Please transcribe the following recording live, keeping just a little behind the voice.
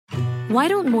Why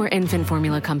don't more infant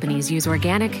formula companies use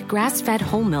organic, grass-fed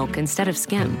whole milk instead of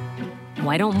skim?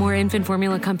 Why don't more infant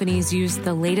formula companies use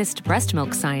the latest breast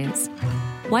milk science?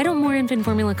 Why don't more infant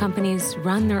formula companies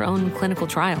run their own clinical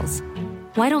trials?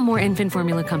 Why don't more infant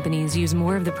formula companies use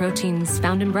more of the proteins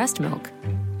found in breast milk?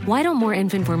 Why don't more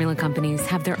infant formula companies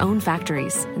have their own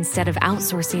factories instead of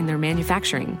outsourcing their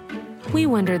manufacturing? We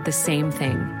wondered the same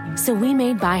thing. So we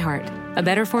made ByHeart, a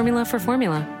better formula for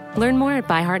formula. Learn more at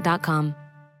byheart.com.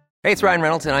 Hey, it's Ryan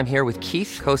Reynolds, and I'm here with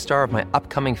Keith, co-star of my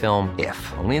upcoming film, If,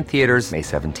 only in theaters May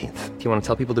 17th. Do you want to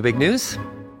tell people the big news?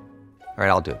 All right,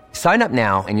 I'll do it. Sign up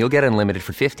now and you'll get unlimited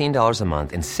for $15 a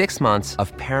month and 6 months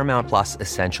of Paramount Plus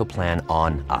Essential Plan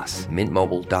on us.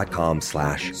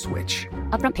 MintMobile.com/switch.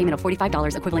 Upfront payment of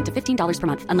 $45 equivalent to $15 per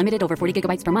month. Unlimited over 40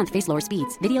 gigabytes per month. Face lower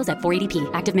speeds. Videos at 480p.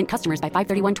 Active Mint customers by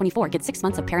 531.24 get 6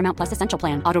 months of Paramount Plus Essential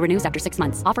Plan. Auto renews after 6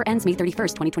 months. Offer ends May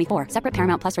 31st, 2024. Separate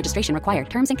Paramount Plus registration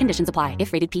required. Terms and conditions apply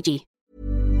if rated PG.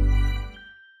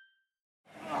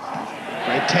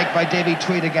 Great take by Davy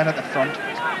Tweed again at the front.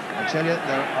 I tell you,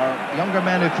 there are younger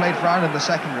men who played for Ireland in the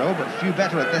second row, but few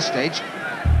better at this stage.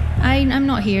 I'm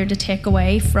not here to take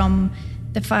away from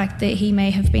the fact that he may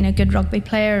have been a good rugby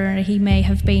player or he may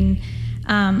have been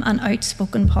an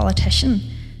outspoken politician,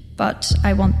 but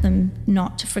I want them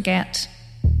not to forget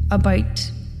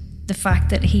about the fact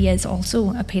that he is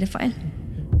also a paedophile.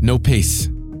 No peace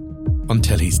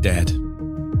until he's dead.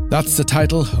 That's the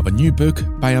title of a new book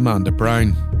by Amanda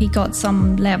Brown. He got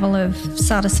some level of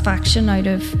satisfaction out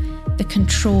of the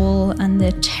control and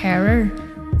the terror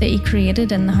that he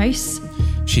created in the house.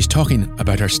 She's talking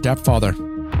about her stepfather,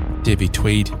 Davy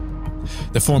Tweed,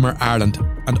 the former Ireland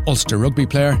and Ulster rugby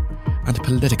player and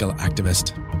political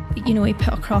activist. You know, he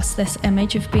put across this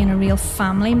image of being a real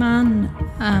family man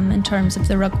in terms of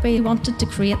the rugby. He wanted to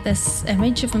create this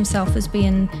image of himself as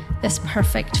being this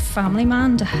perfect family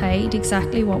man to hide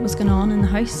exactly what was going on in the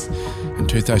house. In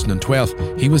 2012,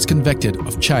 he was convicted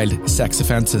of child sex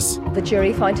offences. The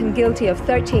jury found him guilty of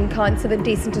 13 counts of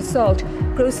indecent assault,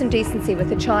 gross indecency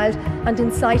with a child and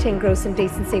inciting gross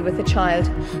indecency with a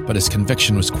child. But his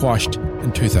conviction was quashed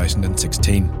in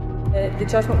 2016. The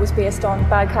judgment was based on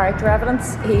bad character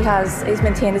evidence. He's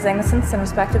maintained his innocence in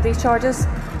respect of these charges,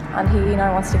 and he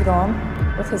now wants to get on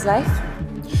with his life.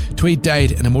 Tweed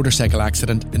died in a motorcycle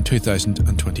accident in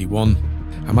 2021.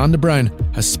 Amanda Brown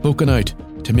has spoken out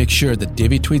to make sure that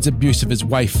Davy Tweed's abuse of his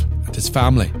wife and his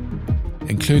family,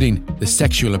 including the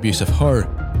sexual abuse of her,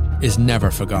 is never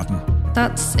forgotten.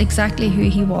 That's exactly who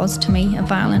he was to me, a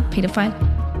violent paedophile.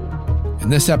 In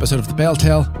this episode of The Bell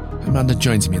Tale, Amanda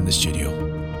joins me in the studio.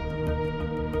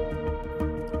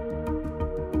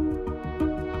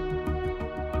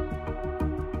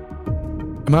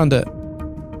 Amanda,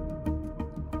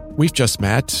 we've just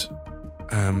met.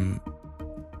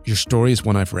 Your story is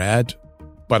one I've read,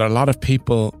 but a lot of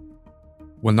people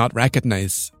will not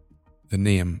recognise the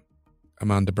name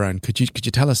Amanda Brown. Could you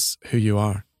tell us who you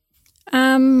are?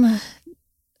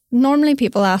 Normally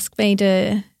people ask me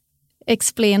to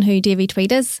explain who Davy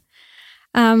Tweed is,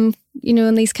 in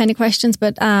these kind of questions,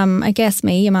 but I guess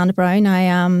me, Amanda Brown, I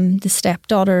am the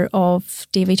stepdaughter of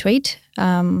Davy Tweed,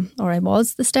 or I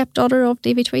was the stepdaughter of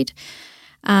Davy Tweed,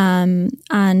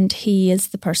 and he is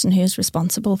the person who is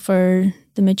responsible for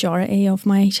the majority of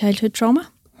my childhood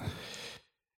trauma.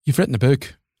 You've written a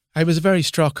book. I was very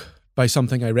struck by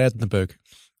something I read in the book,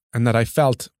 and that I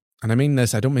felt, and I mean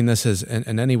this, I don't mean this as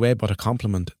in any way but a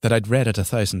compliment, that I'd read it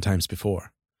 1,000 times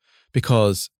before.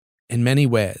 Because in many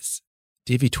ways,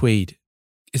 Davy Tweed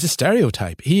is a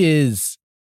stereotype. He is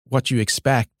what you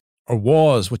expect, or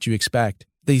was what you expect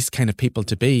these kind of people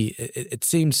to be. It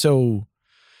seems so...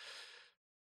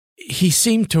 He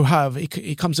seemed to have...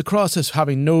 He comes across as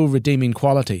having no redeeming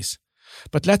qualities.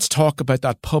 But let's talk about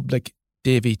that public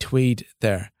Davy Tweed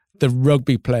there. The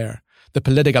rugby player, the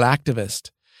political activist,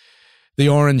 the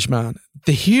orange man,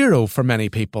 the hero for many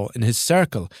people in his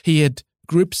circle. He had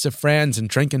groups of friends and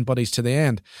drinking buddies to the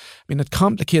end. I mean, it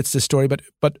complicates the story,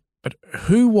 but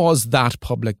who was that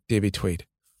public Davy Tweed?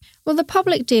 Well, the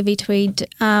public Davy Tweed,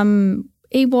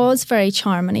 he was very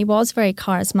charming. He was very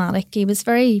charismatic. He was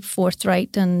very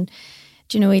forthright, and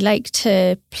he liked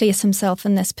to place himself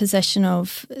in this position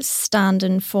of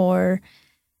standing for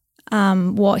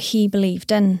what he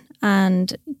believed in,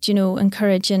 and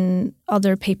encouraging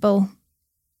other people,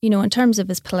 in terms of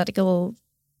his political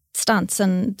stance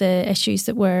and the issues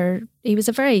he was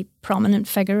a very prominent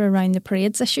figure around the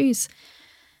parades issues.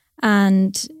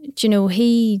 And,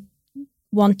 he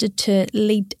wanted to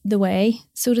lead the way,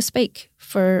 so to speak,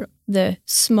 for the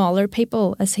smaller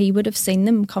people as he would have seen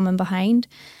them coming behind.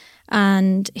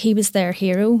 And he was their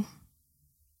hero,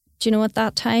 at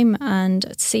that time.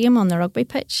 And see him on the rugby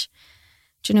pitch.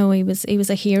 Do you know, he was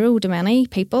a hero to many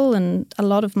people, and a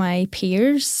lot of my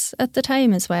peers at the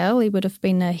time as well. He would have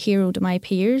been a hero to my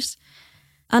peers,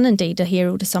 and indeed a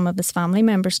hero to some of his family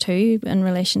members too, in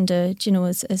relation to, you know,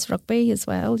 his rugby as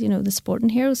well, you know, the sporting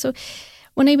hero. So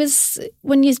when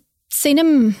you seen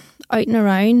him out and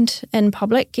around in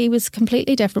public, he was a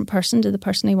completely different person to the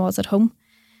person he was at home.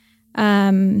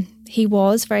 He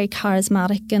was very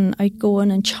charismatic and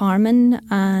outgoing and charming,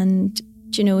 and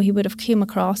you know, he would have came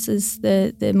across as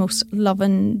the most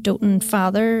loving, doting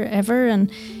father ever, and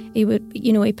he would,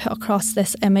 you know, he put across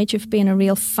this image of being a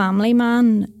real family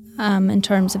man in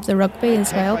terms of the rugby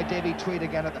as well. By Davy Tweed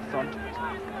again at the front.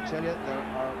 I tell you, there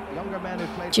are younger men who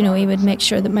played. You know, he would make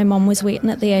sure that my mum was waiting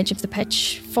at the edge of the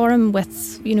pitch for him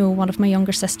with, you know, one of my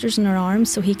younger sisters in her arms,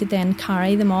 so he could then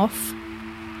carry them off.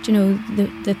 You know,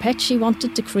 the pitch. He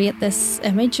wanted to create this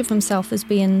image of himself as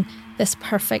being this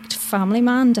perfect family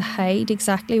man to hide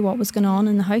exactly what was going on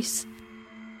in the house.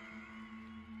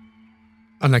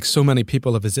 Unlike so many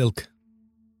people of his ilk,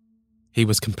 he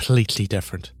was completely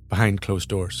different behind closed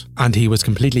doors, and he was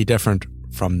completely different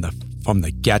from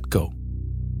the get-go.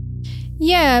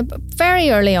 Yeah, very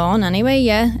early on anyway,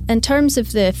 yeah. In terms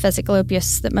of the physical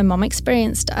abuse that my mum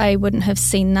experienced, I wouldn't have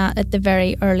seen that at the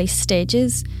very early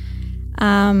stages.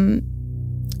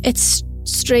 It's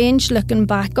strange looking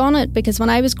back on it, because when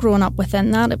I was growing up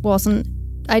within that,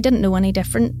 I didn't know any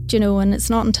different, you know, and it's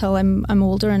not until I'm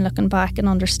older and looking back and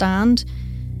understand,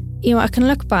 you know, I can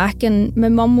look back and my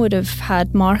mum would have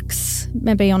had marks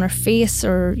maybe on her face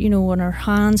or, you know, on her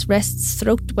hands, wrists,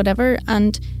 throat, whatever,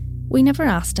 and we never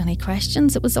asked any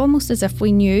questions. It was almost as if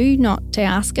we knew not to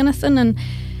ask anything, and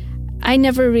I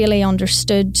never really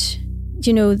understood,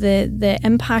 you know, the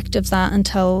impact of that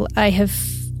until I have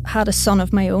had a son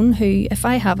of my own who, if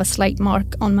I have a slight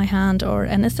mark on my hand or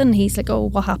anything, he's like, oh,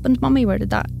 what happened, mummy? Where did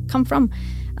that come from?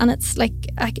 And it's like,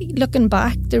 looking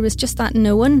back, there was just that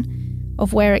knowing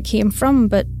of where it came from,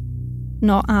 but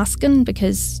not asking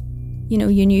because, you know,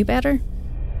 you knew better.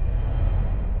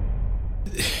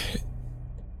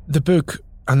 The book,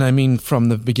 and I mean from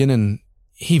the beginning,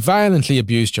 he violently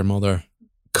abused your mother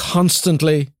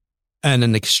constantly and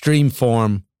in extreme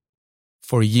form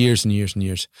for years and years and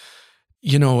years.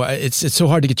 You know, it's so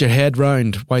hard to get your head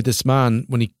round why this man,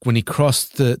 when he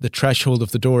crossed the threshold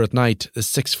of the door at night, a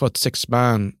 6'6"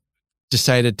 man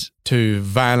decided to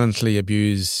violently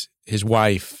abuse his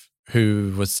wife,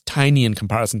 who was tiny in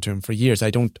comparison to him for years. I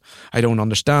don't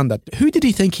understand that. Who did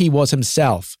he think he was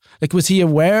himself? Like, was he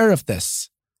aware of this?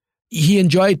 He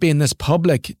enjoyed being this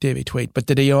public Davy Tweed, but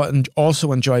did he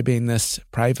also enjoy being this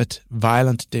private,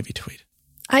 violent Davy Tweed?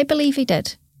 I believe he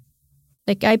did.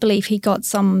 Like, I believe he got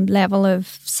some level of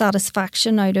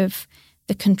satisfaction out of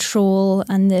the control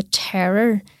and the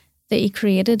terror that he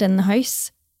created in the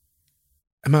house.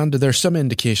 Amanda, there are some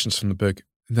indications from the book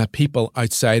that people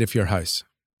outside of your house,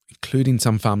 including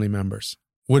some family members,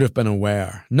 would have been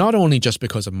aware, not only just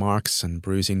because of marks and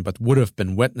bruising, but would have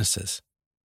been witnesses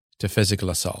to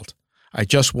physical assault. I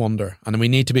just wonder, and we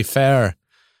need to be fair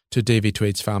to Davy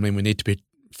Tweed's family, and we need to be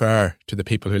fair to the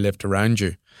people who lived around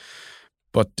you.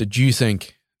 But did you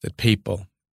think that people,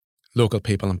 local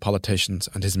people and politicians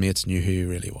and his mates knew who he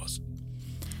really was?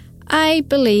 I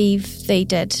believe they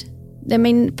did. I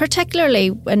mean,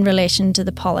 particularly in relation to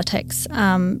the politics.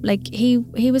 Like, he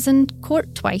was in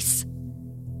court twice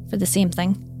for the same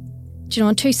thing. Do you know,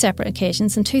 on two separate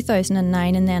occasions, in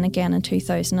 2009 and then again in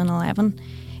 2011.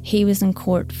 He was in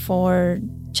court for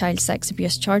child sex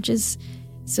abuse charges.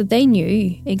 So they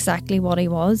knew exactly what he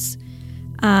was.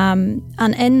 And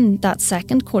in that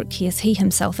second court case, he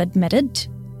himself admitted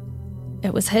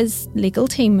it was his legal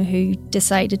team who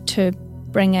decided to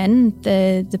bring in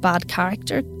the bad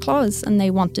character clause, and they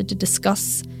wanted to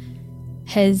discuss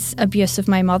his abuse of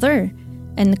my mother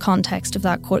in the context of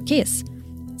that court case.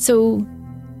 So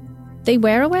they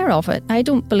were aware of it. I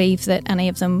don't believe that any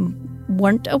of them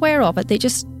weren't aware of it. They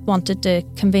just wanted to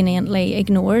conveniently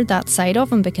ignore that side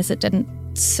of him because it didn't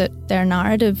suit their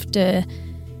narrative to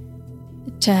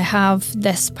have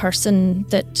this person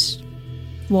that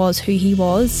was who he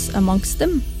was amongst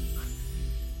them.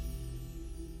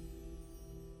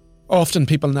 Often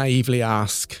people naively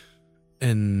ask,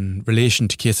 in relation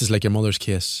to cases like your mother's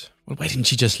case, well, why didn't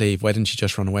she just leave? Why didn't she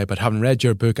just run away? But having read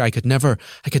your book, I could never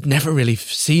really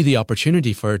see the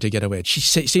opportunity for her to get away. She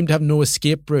seemed to have no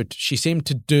escape route. She seemed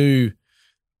to do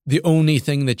the only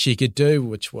thing that she could do,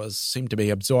 which seemed to be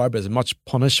absorb as much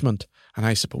punishment. And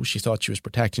I suppose she thought she was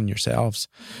protecting yourselves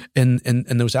in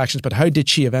those actions. But how did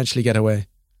she eventually get away?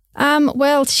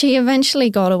 Well, she eventually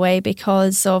got away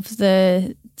because of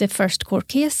the first court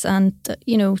case, and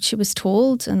you know, she was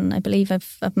told, and I believe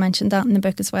I've mentioned that in the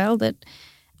book as well, that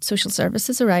social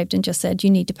services arrived and just said, you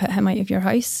need to put him out of your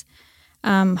house.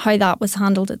 How that was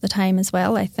handled at the time as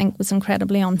well, I think was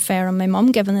incredibly unfair on my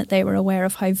mum, given that they were aware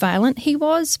of how violent he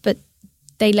was, but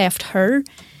they left her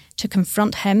to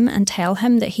confront him and tell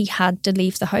him that he had to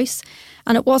leave the house.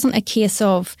 And it wasn't a case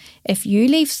of, if you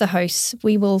leave the house,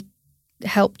 we will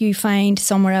help you find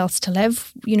somewhere else to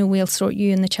live. We'll sort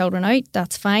you and the children out.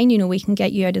 That's fine. We can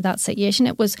get you out of that situation.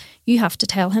 It was, you have to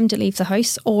tell him to leave the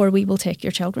house or we will take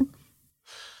your children.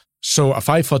 So a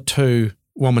 5'2"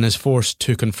 woman is forced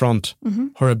to confront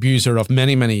her abuser of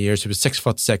many, many years, who was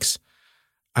 6'6"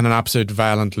 and an absolute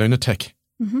violent lunatic,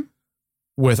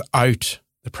 without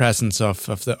the presence of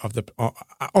the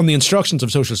on the instructions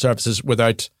of social services,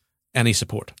 without any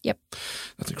support. Yep.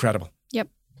 That's incredible. Yep.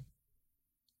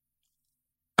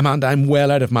 Amanda, I'm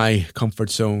well out of my comfort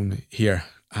zone here,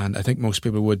 and I think most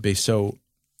people would be. So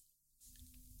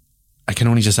I can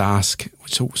only just ask,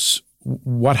 so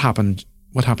what happened?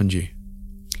 What happened to you?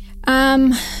 I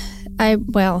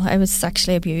was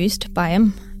sexually abused by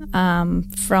him.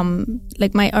 From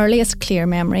my earliest clear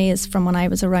memory is from when I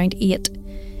was around 8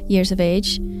 years of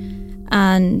age.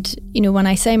 And, when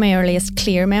I say my earliest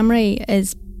clear memory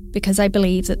is because I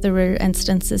believe that there were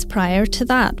instances prior to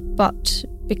that, but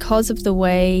because of the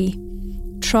way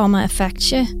trauma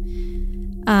affects you,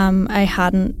 I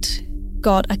hadn't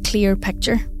got a clear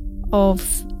picture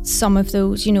of some of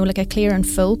those, a clear and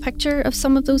full picture of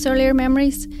some of those earlier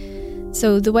memories.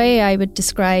 So the way I would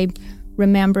describe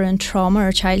remembering trauma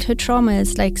or childhood trauma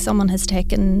is like someone has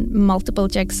taken multiple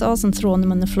jigsaws and thrown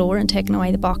them on the floor and taken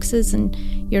away the boxes, and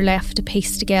you're left to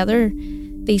piece together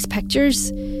these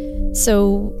pictures.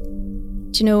 So,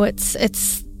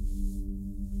 it's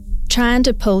trying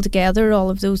to pull together all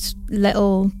of those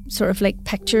little sort of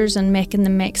pictures and making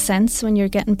them make sense when you're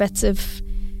getting bits of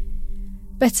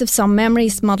some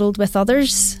memories muddled with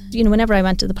others. Whenever I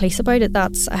went to the police about it,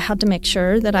 I had to make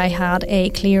sure that I had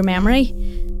a clear memory.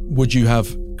 Would you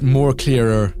have more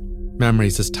clearer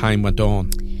memories as time went on?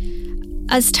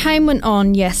 As time went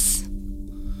on, yes.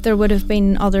 There would have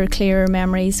been other clearer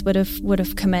memories would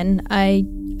have come in. I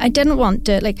didn't want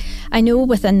to, I know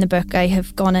within the book I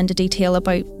have gone into detail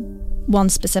about one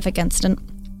specific incident,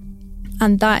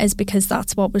 and that is because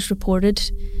that's what was reported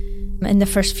in the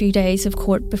first few days of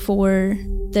court before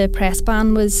the press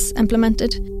ban was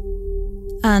implemented.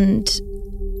 And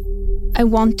I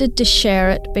wanted to share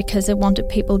it because I wanted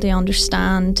people to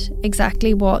understand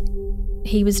exactly what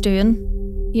he was doing,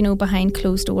 behind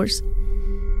closed doors.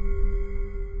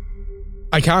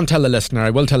 I can't tell the listener, I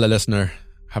will tell the listener,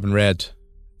 having read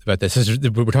about this, we're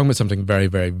talking about something very,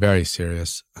 very, very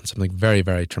serious and something very,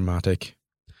 very traumatic.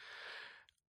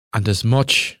 And as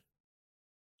much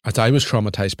as I was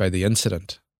traumatised by the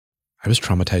incident, I was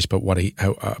traumatised by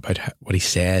about what he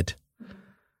said.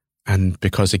 And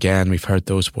because, again, we've heard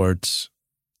those words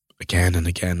again and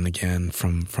again and again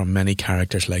from many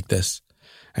characters like this.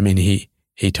 I mean,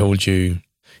 he told you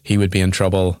he would be in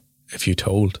trouble if you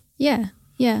told. Yeah.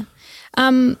 You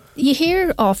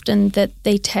hear often that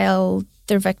they tell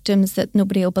their victims that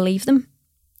nobody will believe them.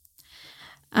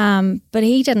 But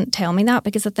he didn't tell me that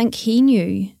because I think he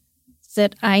knew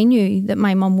that I knew that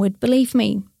my mum would believe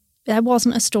me. I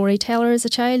wasn't a storyteller as a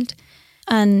child,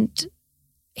 and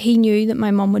he knew that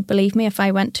my mum would believe me if I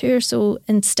went to her. So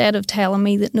instead of telling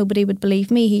me that nobody would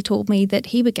believe me, he told me that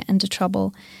he would get into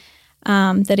trouble,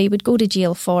 that he would go to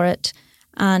jail for it,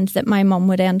 and that my mum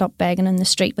would end up begging in the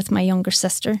street with my younger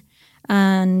sister,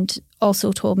 and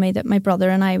also told me that my brother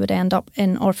and I would end up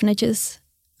in orphanages,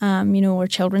 or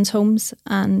children's homes,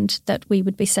 and that we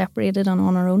would be separated and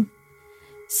on our own.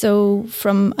 So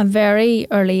from a very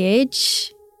early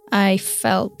age, I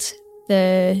felt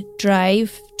the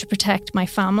drive to protect my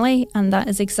family, and that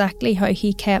is exactly how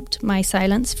he kept my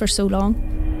silence for so long.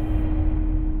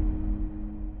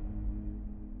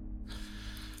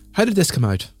 How did this come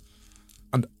out?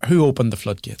 And who opened the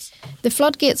floodgates? The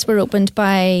floodgates were opened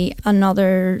by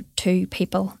another two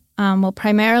people.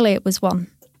 Primarily it was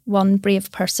one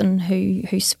brave person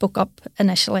who spoke up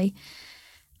initially,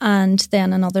 and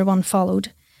then another one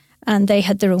followed, and they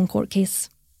had their own court case.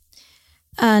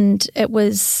 And it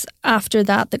was after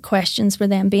that that questions were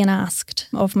then being asked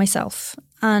of myself.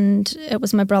 And it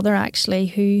was my brother actually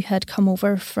who had come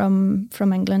over from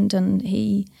England, and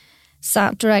he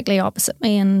sat directly opposite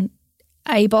me and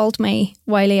eyeballed me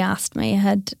while he asked me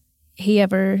had he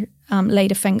ever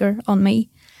laid a finger on me.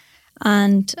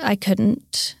 And I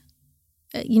couldn't,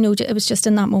 it was just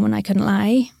in that moment I couldn't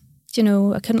lie.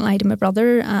 I couldn't lie to my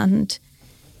brother. And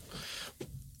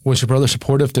was your brother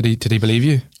supportive? Did he believe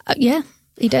you? Yeah,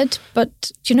 he did.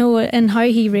 But, and how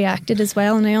he reacted as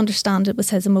well, and I understand it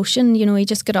was his emotion. He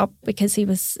just got up because he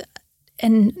was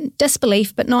in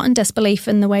disbelief, but not in disbelief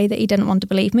in the way that he didn't want to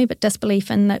believe me, but disbelief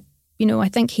in that, I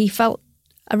think he felt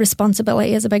a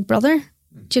responsibility as a big brother,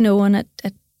 and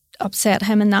it upset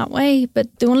him in that way.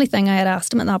 But the only thing I had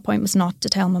asked him at that point was not to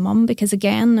tell my mum, because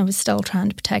again, I was still trying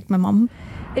to protect my mum.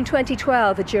 In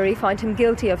 2012, a jury found him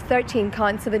guilty of 13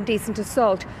 counts of indecent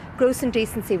assault, gross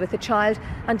indecency with a child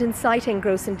and inciting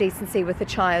gross indecency with a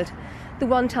child. The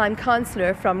one-time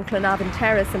counsellor from Clonavon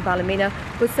Terrace in Ballymena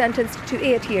was sentenced to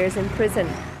 8 years in prison.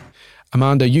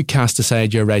 Amanda, you cast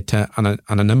aside your right to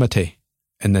anonymity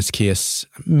in this case.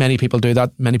 Many people do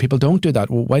that, many people don't do that.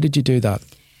 Well, why did you do that?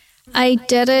 I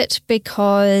did it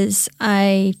because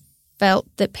I felt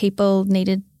that people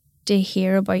needed to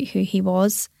hear about who he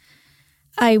was.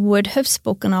 I would have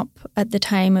spoken up at the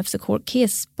time of the court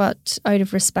case, but out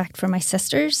of respect for my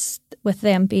sisters, with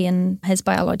them being his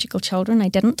biological children, I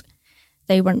didn't.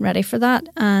 They weren't ready for that,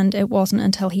 and it wasn't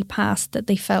until he passed that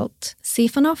they felt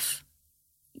safe enough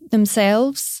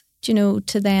themselves,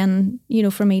 to then,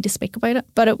 for me to speak about it.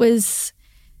 But it was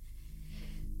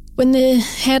when the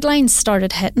headlines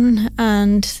started hitting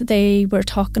and they were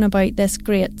talking about this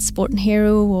great sporting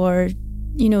hero, or,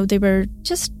 they were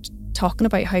just talking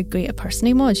about how great a person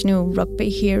he was, rugby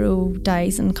hero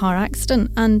dies in a car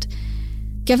accident. And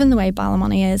given the way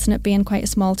Ballymoney is, and it being quite a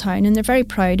small town, and they're very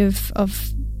proud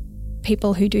of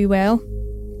people who do well,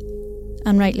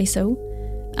 and rightly so,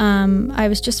 I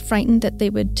was just frightened that they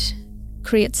would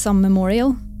create some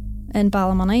memorial in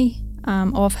Ballymoney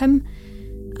of him.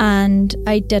 And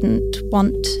I didn't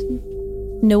want,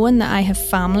 knowing that I have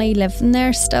family living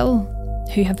there still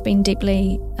who have been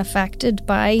deeply affected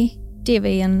by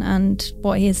Davy and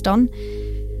what he has done,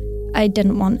 I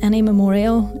didn't want any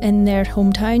memorial in their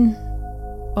hometown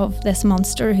of this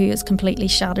monster who has completely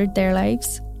shattered their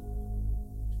lives.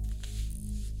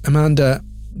 Amanda,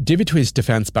 Davy Tweed's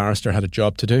defence barrister had a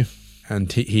job to do,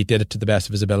 and he did it to the best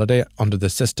of his ability under the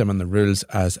system and the rules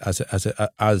as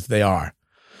they are.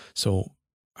 So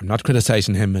I'm not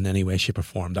criticising him in any way, shape or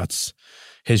form. That's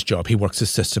his job. He works the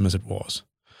system as it was.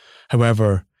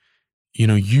 However,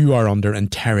 you are under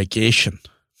interrogation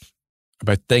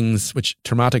about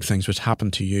traumatic things which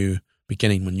happened to you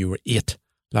beginning when you were 8,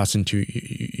 lasting to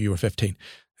you were 15.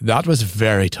 That was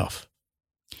very tough.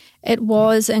 It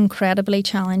was incredibly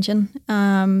challenging.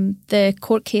 The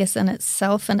court case in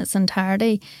itself, in its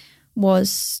entirety,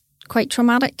 was quite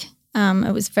traumatic.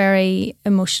 It was very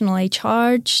emotionally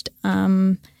charged.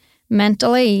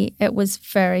 Mentally, it was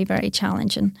very, very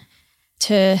challenging.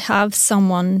 To have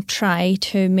someone try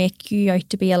to make you out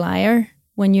to be a liar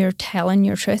when you're telling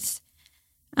your truth,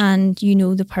 and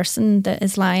the person that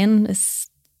is lying is,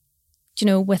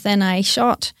 within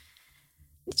eyeshot.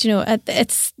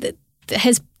 It's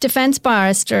his defence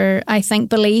barrister, I think,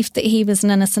 believed that he was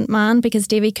an innocent man because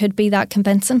Davy could be that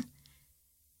convincing.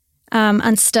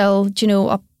 And still,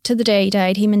 up to the day he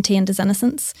died, he maintained his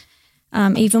innocence.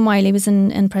 Even while he was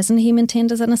in prison, he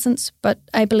maintained his innocence. But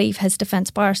I believe his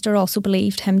defence barrister also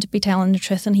believed him to be telling the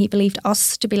truth, and he believed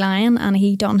us to be lying, and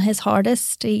he done his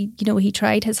hardest. He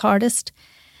tried his hardest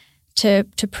to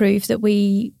prove that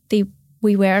we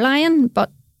were lying,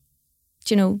 but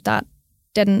that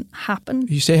didn't happen.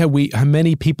 You say how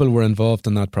many people were involved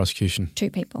in that prosecution? 2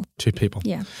 people. 2 people.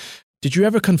 Yeah. Did you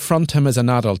ever confront him as an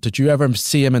adult? Did you ever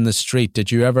see him in the street?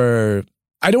 Did you ever...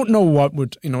 I don't know what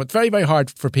would... it's very, very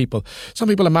hard for people. Some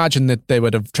people imagine that they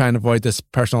would have tried and avoid this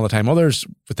person all the time. Others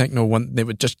would think, they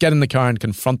would just get in the car and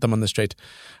confront them on the street.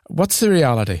 What's the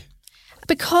reality?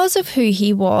 Because of who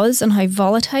he was and how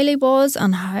volatile he was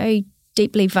and how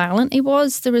deeply violent he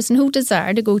was, there was no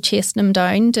desire to go chasing him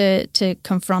down to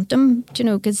confront him,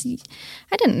 because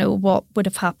I didn't know what would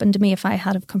have happened to me if I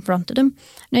had have confronted him.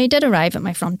 Now, he did arrive at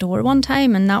my front door one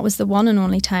time, and that was the one and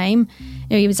only time.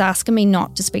 He was asking me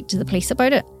not to speak to the police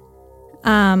about it,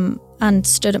 and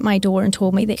stood at my door and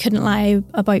told me they couldn't lie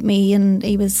about me, and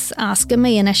he was asking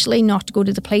me initially not to go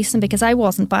to the police, and because I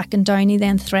wasn't backing down, he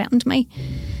then threatened me.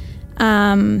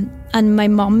 And my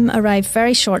mum arrived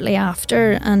very shortly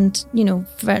after, and,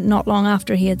 not long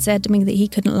after he had said to me that he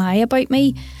couldn't lie about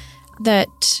me,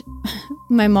 that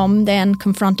my mum then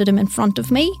confronted him in front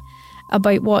of me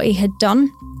about what he had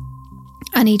done.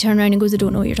 And he turned around and goes, "I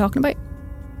don't know what you're talking about.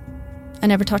 I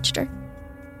never touched her."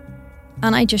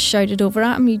 And I just shouted over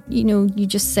at him, you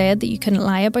just said that you couldn't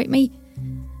lie about me.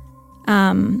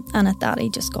 And at that, he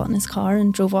just got in his car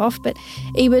and drove off. But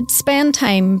he would spend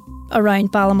time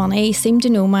around Ballymoney. He seemed to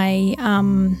know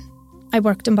I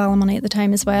worked in Ballymoney at the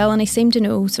time as well, and he seemed to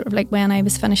know sort of like when I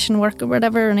was finishing work or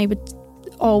whatever, and he would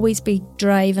always be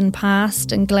driving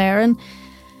past and glaring.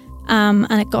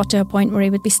 And it got to a point where he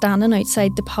would be standing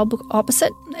outside the pub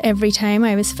opposite every time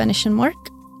I was finishing work.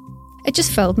 it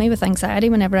just filled me with anxiety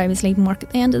whenever I was leaving work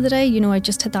at the end of the day. I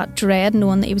just had that dread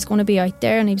knowing that he was going to be out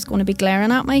there and he was going to be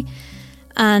glaring at me.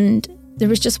 And there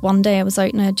was just one day I was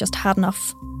out and I had just had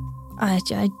enough. I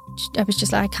was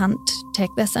just like, I can't take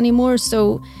this anymore.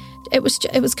 So it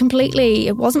was completely,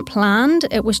 it wasn't planned.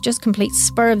 It was just complete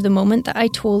spur of the moment that I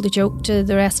told a joke to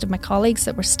the rest of my colleagues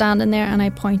that were standing there, and I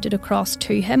pointed across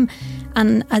to him.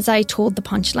 And as I told the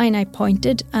punchline, I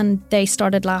pointed and they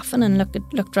started laughing and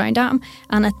looked round at him.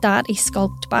 And at that, he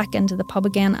skulked back into the pub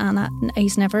again, and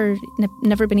he's never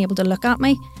been able to look at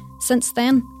me since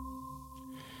then.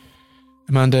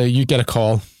 Amanda, you get a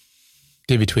call.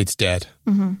 Davy Tweed's dead.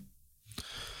 Mm-hmm.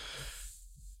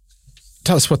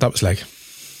 Tell us what that was like.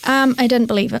 I didn't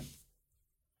believe it.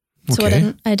 So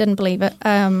Okay. I didn't believe it.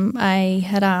 I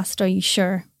had asked, "Are you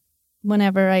sure?"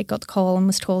 Whenever I got the call and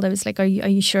was told, I was like, are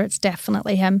you sure it's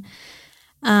definitely him?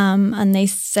 And they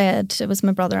said, it was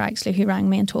my brother actually who rang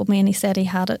me and told me, and he said he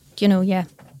had it,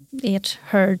 he had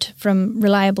heard from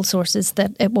reliable sources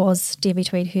that it was Davy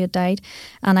Tweed who had died.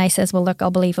 And I says, well, look, I'll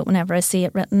believe it whenever I see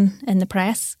it written in the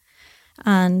press.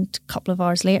 And a couple of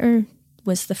hours later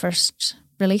was the first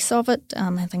release of it.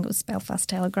 I think it was Belfast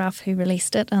Telegraph who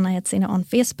released it, and I had seen it on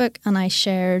Facebook, and I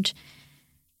shared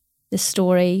the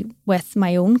story with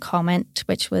my own comment,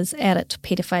 which was, edit,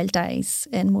 paedophile dies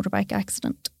in motorbike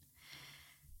accident.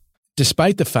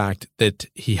 Despite the fact that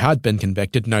he had been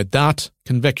convicted, now that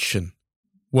conviction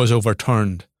was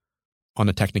overturned on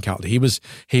a technicality. He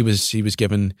was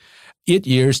given 8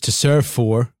 years to serve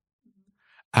 4,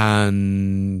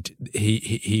 and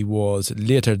he was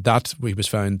later, that he was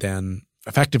found then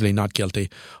effectively not guilty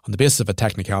on the basis of a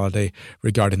technicality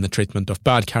regarding the treatment of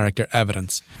bad character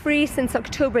evidence. Free since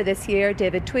October this year,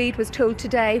 David Tweed was told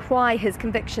today why his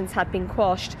convictions had been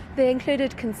quashed. They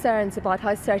included concerns about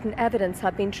how certain evidence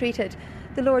had been treated.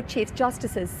 The Lord Chief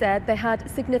Justices said they had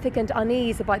significant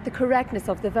unease about the correctness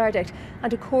of the verdict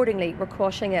and accordingly were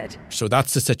quashing it. So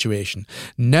that's the situation.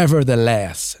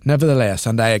 Nevertheless,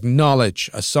 and I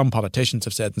acknowledge, as some politicians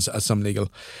have said, as some legal,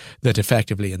 that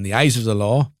effectively in the eyes of the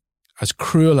law, as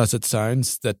cruel as it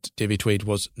sounds, that Davy Tweed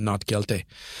was not guilty.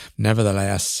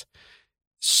 Nevertheless,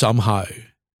 somehow,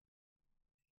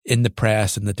 in the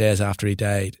press in the days after he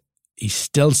died, he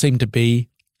still seemed to be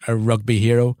a rugby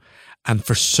hero. And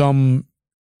for some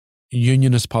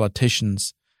unionist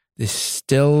politicians, they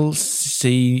still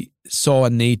saw a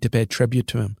need to pay tribute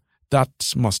to him. That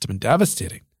must have been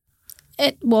devastating.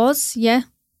 It was, yeah.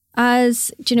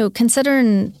 As,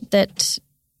 considering that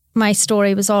my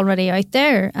story was already out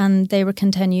there and they were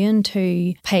continuing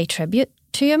to pay tribute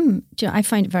to him, I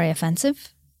find it very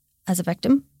offensive as a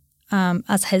victim.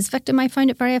 As his victim, I found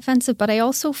it very offensive, but I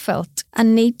also felt a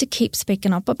need to keep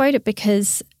speaking up about it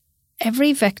because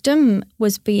every victim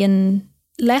was being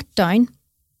let down,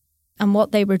 and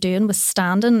what they were doing was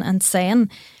standing and saying,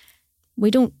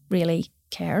 we don't really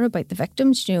care about the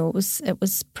victims. It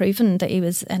was proven that he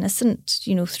was innocent,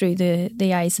 through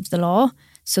the eyes of the law.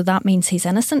 So that means he's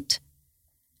innocent.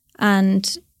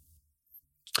 And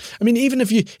I mean, even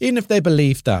if they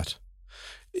believed that,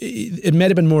 it may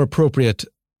have been more appropriate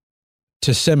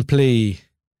to simply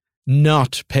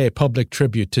not pay public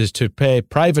tribute, to pay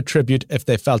private tribute if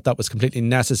they felt that was completely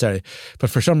necessary. But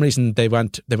for some reason, they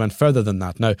went further than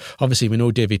that. Now, obviously, we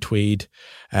know Davy Tweed.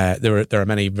 There are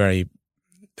many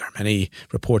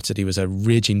reports that he was a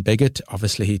raging bigot.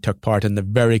 Obviously, he took part in the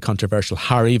very controversial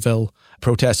Harryville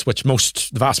protests, which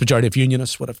the vast majority of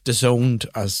unionists would have disowned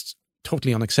as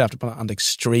totally unacceptable and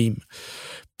extreme.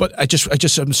 But I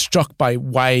just am struck by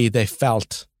why they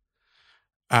felt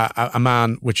a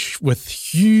man with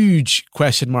huge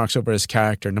question marks over his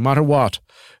character, no matter what,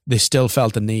 they still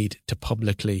felt the need to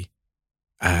publicly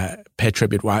pay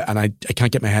tribute. Why? And I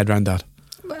can't get my head around that.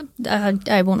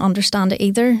 I won't understand it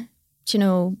either.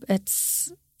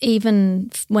 It's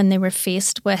even when they were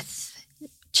faced with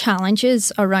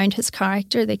challenges around his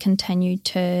character, they continued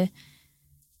to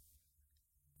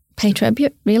pay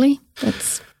tribute, really.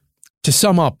 To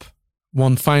sum up,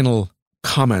 one final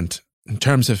comment. In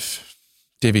terms of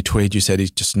Davy Tweed, you said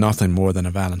he's just nothing more than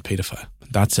a violent paedophile.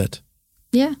 That's it.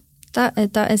 Yeah, that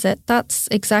is it. That's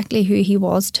exactly who he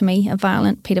was to me, a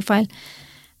violent paedophile.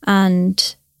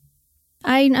 And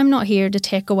I'm not here to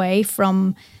take away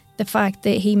from the fact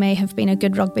that he may have been a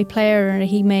good rugby player or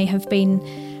he may have been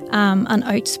an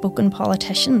outspoken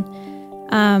politician.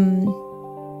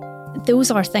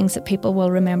 Those are things that people will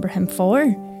remember him for,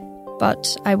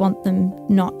 but I want them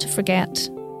not to forget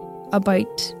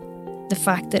about the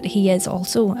fact that he is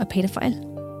also a paedophile.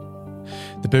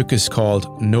 The book is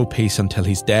called No Peace Until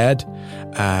He's Dead,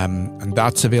 and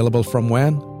that's available from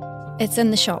when? It's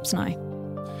in the shops now.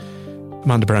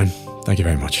 Amanda Brown, thank you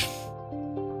very much.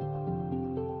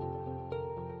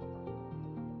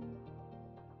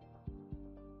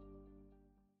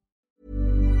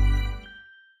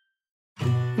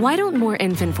 Why don't more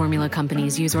infant formula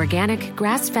companies use organic,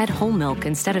 grass-fed whole milk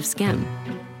instead of skim?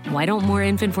 Why don't more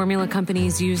infant formula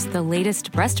companies use the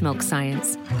latest breast milk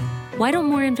science? Why don't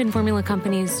more infant formula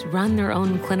companies run their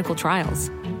own clinical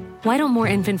trials? Why don't more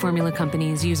infant formula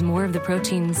companies use more of the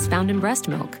proteins found in breast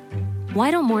milk? Why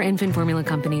don't more infant formula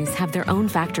companies have their own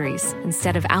factories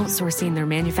instead of outsourcing their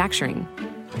manufacturing?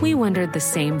 We wondered the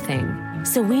same thing.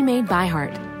 So we made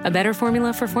ByHeart, a better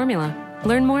formula for formula.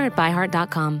 Learn more at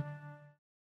byheart.com.